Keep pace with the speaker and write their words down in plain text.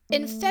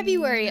In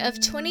February of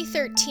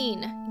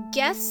 2013,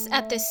 guests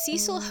at the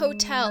Cecil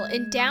Hotel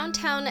in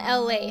downtown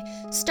LA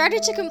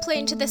started to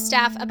complain to the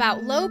staff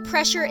about low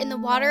pressure in the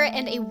water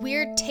and a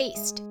weird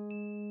taste.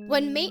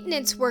 When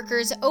maintenance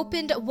workers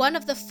opened one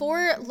of the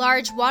 4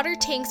 large water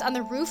tanks on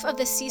the roof of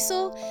the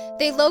Cecil,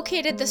 they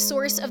located the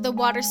source of the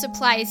water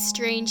supply's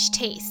strange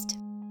taste.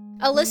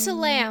 Elisa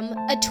Lam,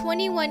 a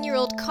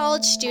 21-year-old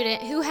college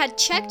student who had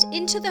checked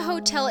into the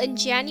hotel in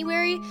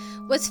January,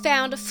 was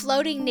found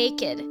floating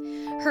naked,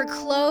 her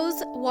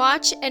clothes,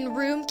 watch, and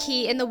room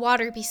key in the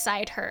water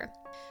beside her.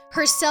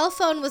 Her cell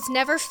phone was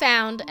never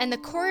found, and the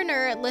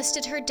coroner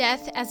listed her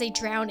death as a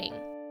drowning.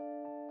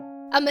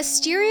 A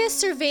mysterious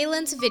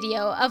surveillance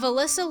video of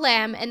Elisa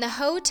Lam in the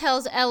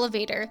hotel's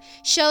elevator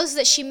shows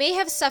that she may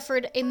have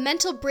suffered a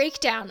mental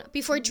breakdown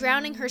before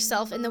drowning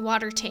herself in the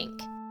water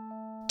tank.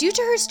 Due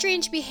to her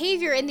strange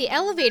behavior in the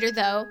elevator,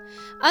 though,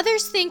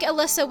 others think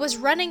Elisa was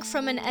running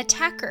from an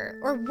attacker,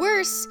 or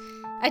worse,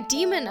 a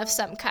demon of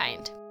some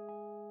kind.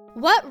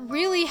 What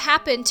really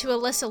happened to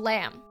Elisa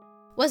Lam?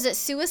 Was it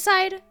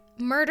suicide?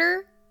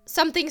 Murder?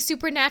 Something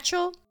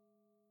supernatural?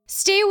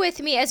 Stay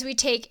with me as we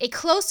take a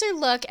closer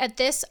look at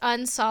this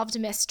unsolved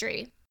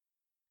mystery.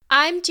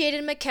 I'm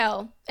Jaden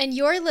McKell, and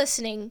you're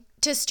listening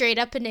to Straight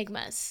Up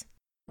Enigmas.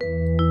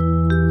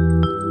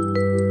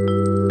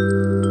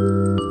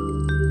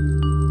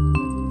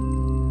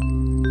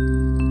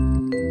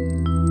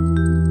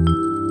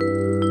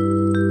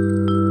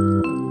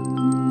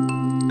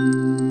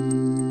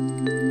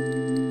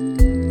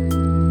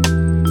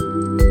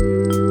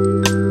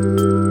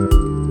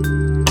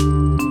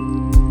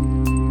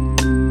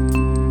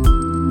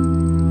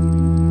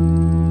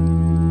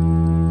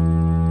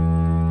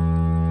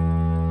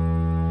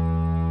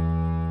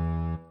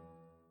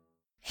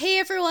 Hey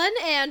everyone,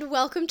 and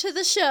welcome to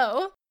the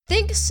show.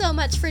 Thanks so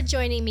much for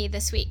joining me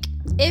this week.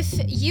 If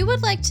you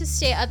would like to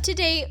stay up to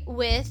date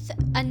with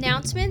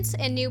announcements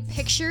and new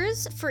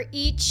pictures for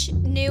each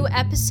new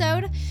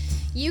episode,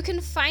 you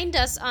can find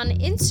us on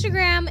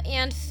Instagram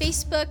and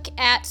Facebook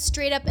at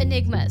Straight Up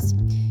Enigmas.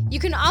 You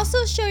can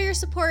also show your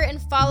support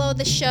and follow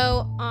the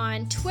show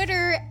on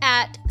Twitter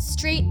at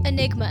Straight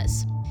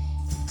Enigmas.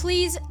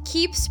 Please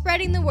keep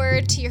spreading the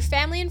word to your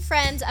family and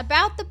friends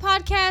about the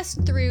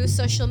podcast through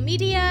social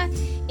media,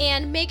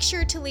 and make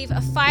sure to leave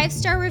a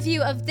 5-star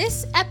review of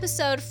this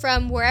episode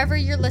from wherever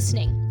you're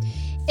listening.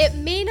 It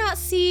may not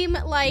seem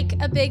like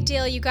a big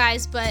deal, you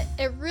guys, but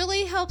it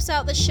really helps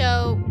out the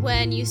show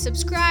when you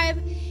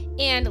subscribe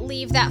and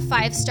leave that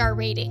 5-star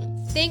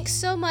rating. Thanks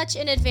so much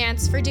in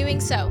advance for doing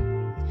so.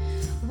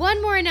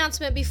 One more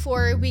announcement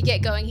before we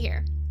get going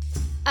here.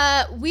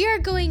 We are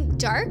going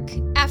dark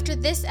after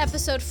this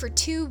episode for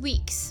 2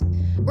 weeks.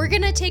 We're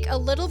gonna take a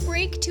little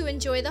break to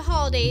enjoy the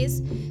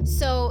holidays,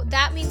 so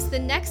that means the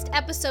next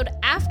episode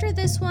after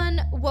this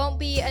one won't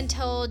be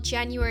until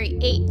January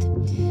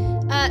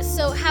 8th.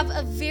 So have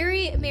a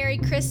very Merry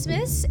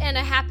Christmas and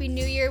a Happy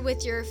New Year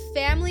with your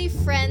family,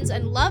 friends,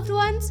 and loved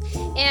ones,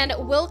 and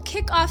we'll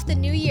kick off the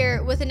new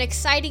year with an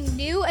exciting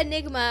new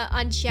enigma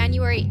on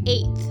January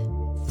 8th.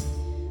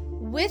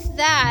 With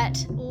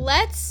that,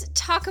 let's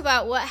talk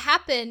about what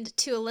happened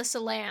to Elisa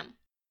Lam.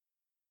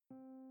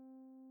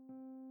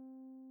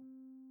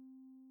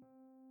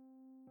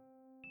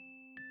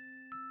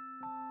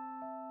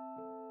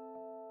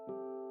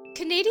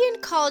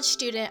 Canadian college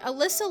student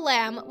Elisa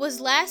Lam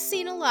was last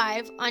seen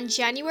alive on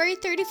January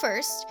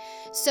 31st,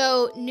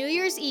 so New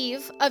Year's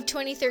Eve of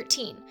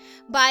 2013,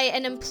 by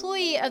an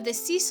employee of the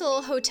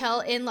Cecil Hotel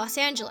in Los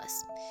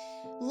Angeles.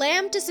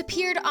 Lam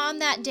disappeared on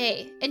that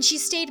day, and she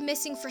stayed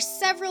missing for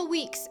several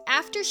weeks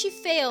after she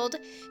failed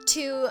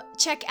to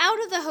check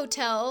out of the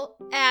hotel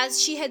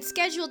as she had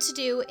scheduled to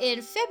do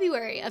in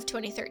February of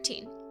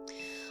 2013.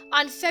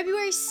 On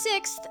February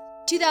 6th,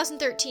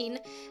 2013,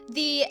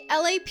 the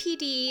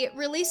LAPD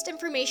released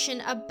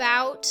information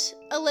about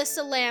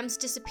Elisa Lam's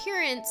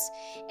disappearance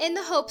in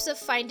the hopes of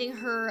finding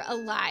her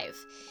alive,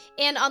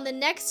 and on the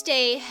next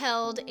day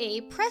held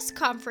a press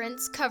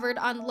conference covered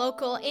on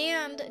local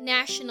and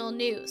national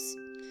news.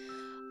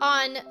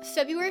 On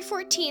February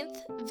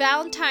 14th,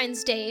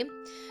 Valentine's Day,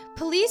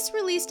 police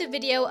released a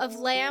video of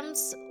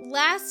Lam's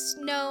last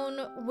known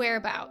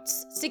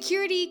whereabouts,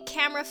 security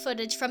camera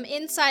footage from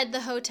inside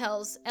the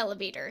hotel's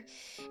elevator.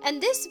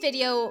 And this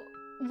video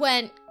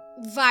went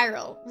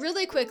viral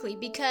really quickly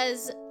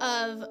because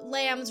of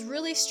Lam's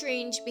really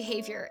strange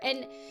behavior.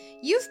 And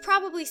you've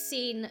probably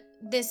seen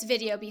this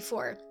video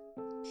before.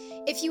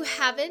 If you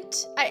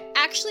haven't, I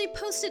actually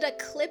posted a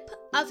clip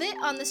of it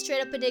on the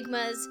Straight Up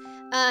Enigmas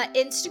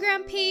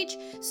Instagram page,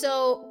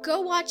 so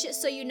go watch it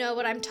so you know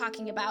what I'm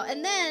talking about.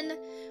 And then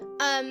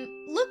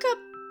look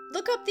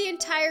up the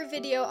entire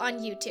video on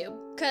YouTube,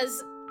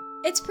 because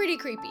it's pretty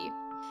creepy.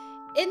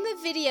 In the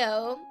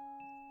video,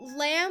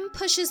 Lam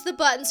pushes the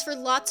buttons for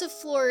lots of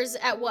floors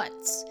at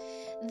once,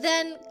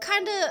 then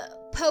kind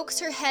of pokes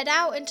her head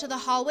out into the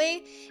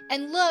hallway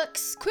and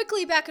looks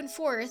quickly back and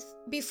forth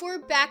before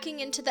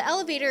backing into the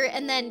elevator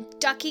and then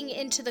ducking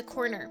into the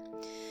corner.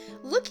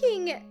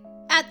 Looking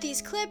at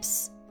these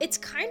clips, it's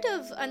kind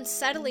of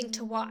unsettling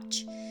to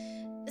watch.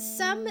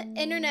 some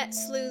internet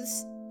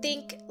sleuths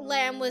think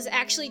Lam was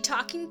actually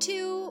talking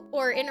to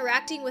or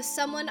interacting with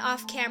someone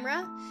off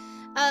camera.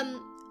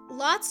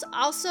 Lots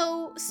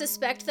also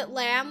suspect that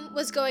Lam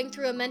was going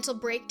through a mental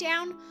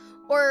breakdown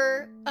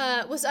or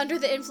was under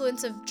the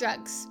influence of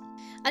drugs.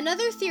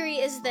 Another theory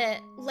is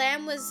that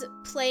Lam was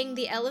playing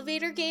the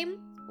elevator game,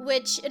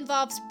 which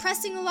involves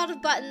pressing a lot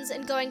of buttons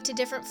and going to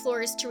different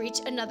floors to reach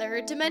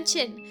another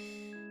dimension.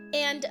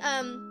 And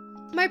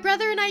my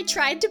brother and I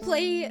tried to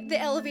play the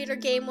elevator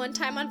game one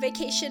time on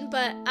vacation,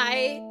 but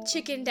I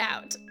chickened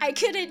out. I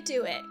couldn't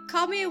do it.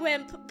 Call me a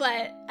wimp,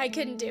 but I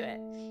couldn't do it.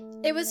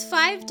 It was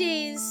 5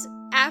 days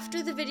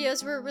after the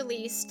videos were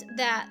released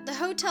that the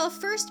hotel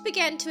first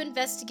began to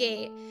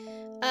investigate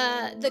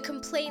the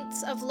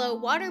complaints of low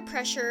water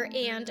pressure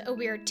and a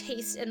weird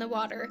taste in the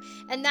water,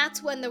 and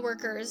that's when the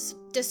workers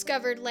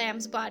discovered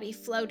Lam's body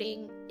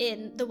floating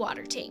in the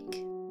water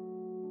tank.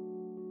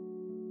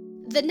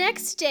 The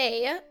next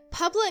day,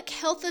 public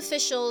health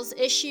officials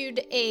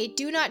issued a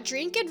do not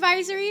drink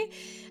advisory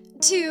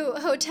to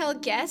hotel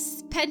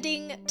guests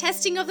pending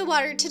testing of the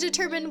water to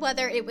determine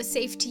whether it was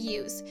safe to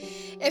use.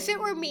 If it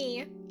were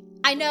me,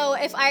 I know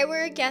if I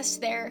were a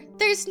guest there,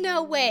 there's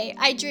no way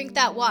I'd drink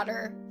that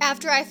water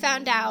after I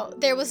found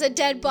out there was a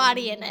dead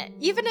body in it.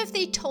 Even if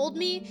they told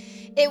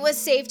me it was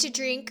safe to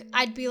drink,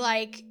 I'd be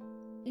like,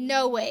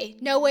 no way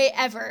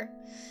ever.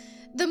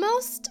 The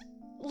most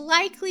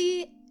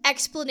likely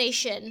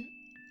explanation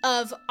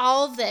of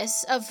all of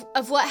this,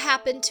 of what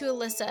happened to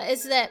Elisa,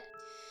 is that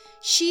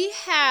she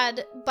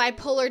had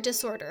bipolar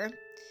disorder,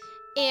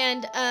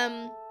 and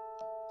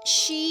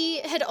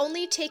she had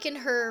only taken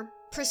her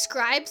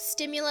prescribed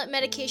stimulant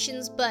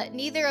medications, but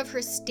neither of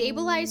her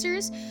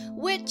stabilizers,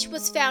 which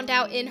was found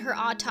out in her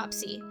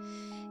autopsy.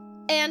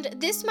 And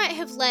this might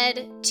have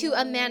led to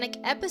a manic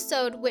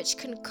episode, which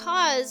can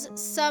cause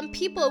some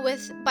people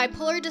with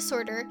bipolar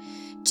disorder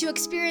to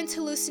experience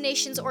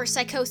hallucinations or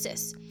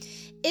psychosis.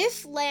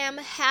 If Lam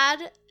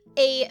had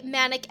a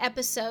manic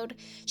episode,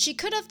 she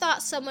could have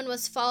thought someone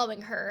was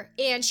following her,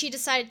 and she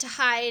decided to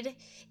hide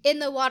in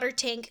the water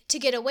tank to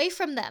get away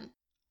from them.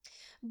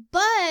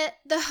 But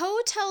the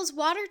hotel's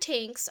water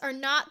tanks are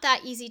not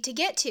that easy to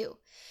get to.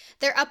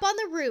 They're up on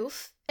the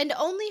roof, and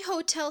only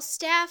hotel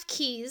staff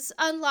keys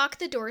unlock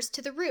the doors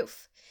to the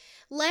roof.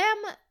 Lam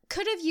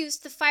could have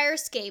used the fire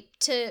escape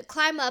to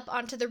climb up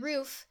onto the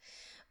roof,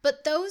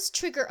 but those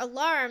trigger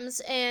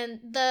alarms, and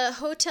the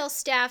hotel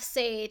staff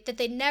say that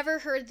they never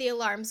heard the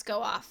alarms go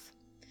off.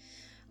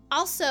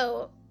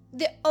 Also,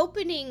 the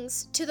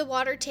openings to the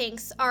water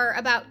tanks are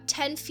about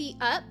 10 feet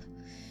up,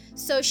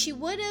 so she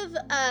would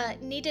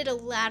have needed a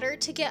ladder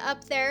to get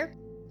up there,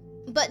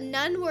 but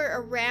none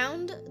were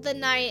around the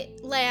night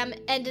Lam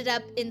ended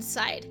up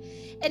inside.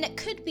 And it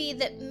could be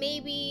that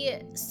maybe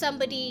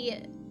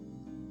somebody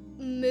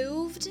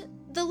moved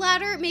the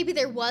ladder. Maybe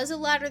there was a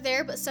ladder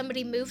there, but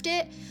somebody moved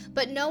it,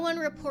 but no one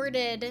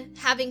reported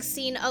having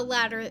seen a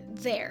ladder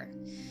there.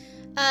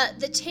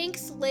 The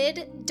tank's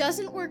lid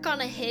doesn't work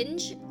on a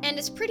hinge, and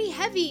it's pretty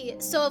heavy,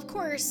 so of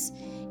course,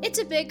 it's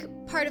a big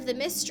part of the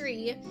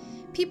mystery.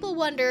 People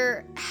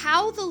wonder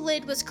how the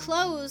lid was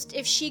closed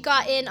if she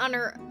got in on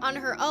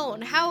her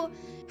own. How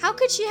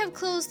could she have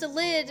closed the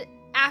lid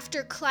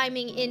after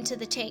climbing into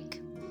the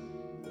tank?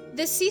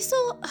 The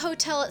Cecil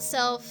Hotel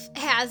itself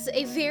has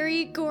a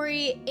very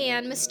gory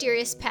and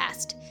mysterious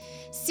past.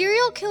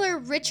 Serial killer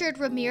Richard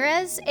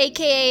Ramirez,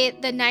 aka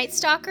the Night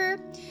Stalker,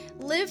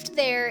 lived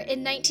there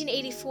in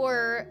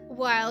 1984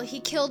 while he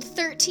killed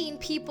 13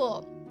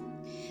 people.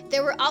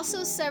 There were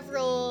also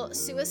several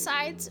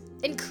suicides,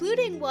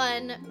 including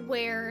one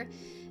where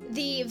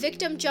the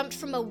victim jumped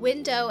from a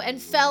window and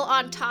fell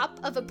on top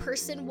of a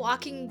person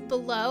walking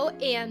below,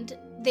 and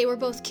they were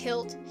both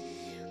killed.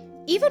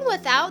 Even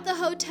without the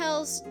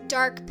hotel's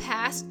dark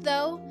past,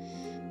 though,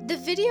 the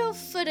video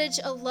footage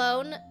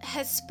alone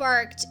has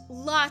sparked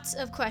lots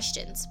of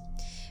questions.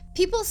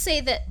 People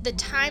say that the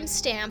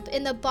timestamp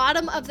in the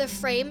bottom of the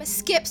frame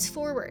skips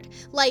forward,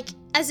 like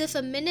as if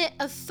a minute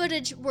of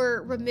footage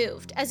were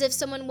removed, as if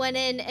someone went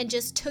in and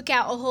just took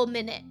out a whole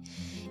minute.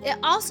 It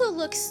also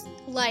looks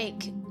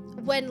like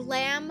when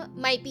Lam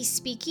might be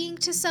speaking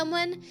to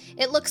someone,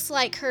 it looks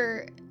like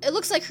her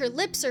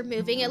lips are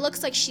moving. It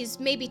looks like she's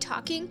maybe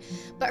talking,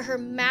 but her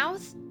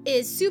mouth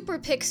is super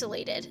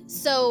pixelated,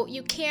 so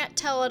you can't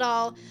tell at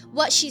all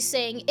what she's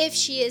saying, if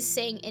she is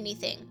saying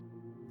anything.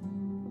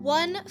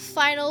 One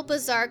final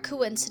bizarre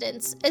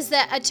coincidence is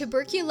that a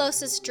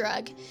tuberculosis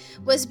drug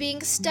was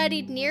being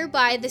studied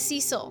nearby the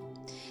Cecil.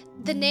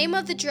 The name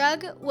of the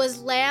drug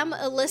was Lam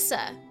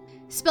Elisa,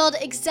 spelled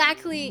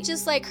exactly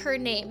just like her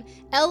name,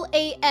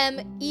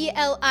 Lamelisa.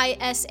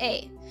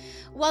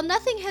 While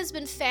nothing has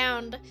been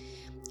found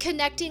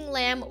connecting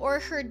Lam or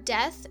her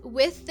death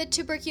with the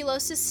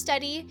tuberculosis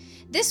study,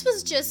 this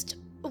was just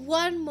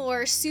one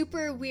more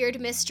super weird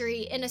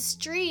mystery in a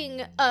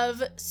string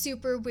of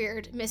super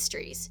weird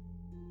mysteries.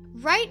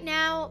 Right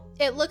now,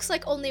 it looks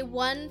like only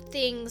one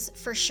thing's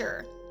for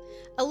sure.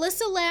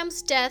 Elisa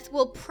Lam's death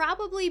will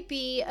probably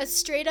be a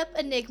straight-up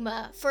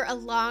enigma for a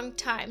long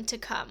time to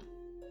come.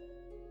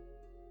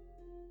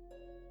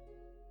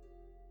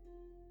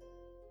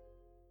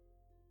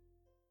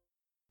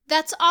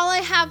 That's all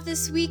I have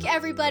this week,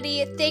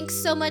 everybody. Thanks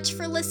so much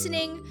for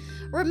listening.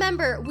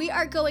 Remember, we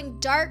are going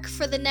dark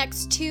for the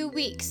next 2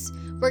 weeks.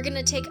 We're going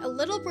to take a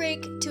little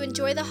break to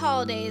enjoy the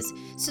holidays,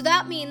 so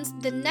that means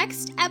the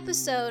next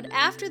episode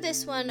after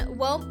this one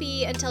won't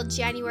be until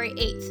January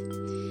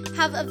 8th.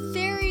 Have a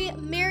very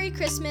Merry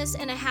Christmas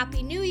and a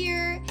Happy New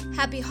Year,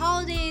 Happy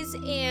Holidays,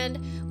 and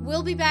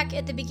we'll be back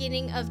at the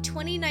beginning of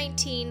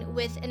 2019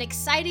 with an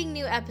exciting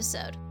new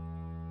episode.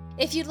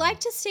 If you'd like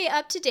to stay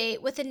up to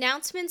date with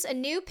announcements and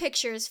new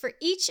pictures for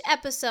each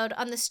episode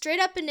on the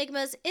Straight Up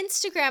Enigmas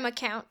Instagram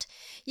account,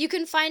 you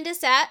can find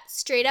us at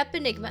Straight Up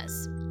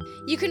Enigmas.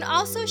 You can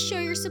also show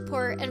your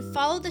support and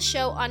follow the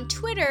show on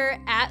Twitter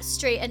at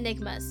Straight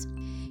Enigmas.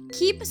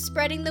 Keep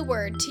spreading the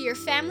word to your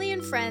family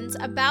and friends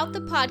about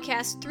the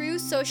podcast through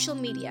social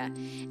media,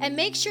 and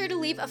make sure to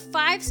leave a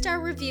 5-star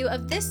review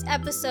of this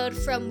episode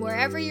from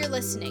wherever you're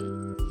listening.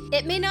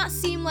 It may not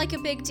seem like a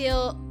big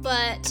deal,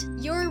 but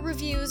your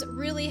reviews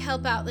really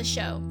help out the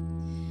show.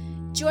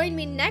 Join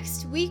me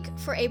next week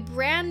for a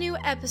brand new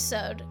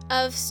episode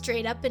of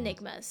Straight Up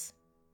Enigmas.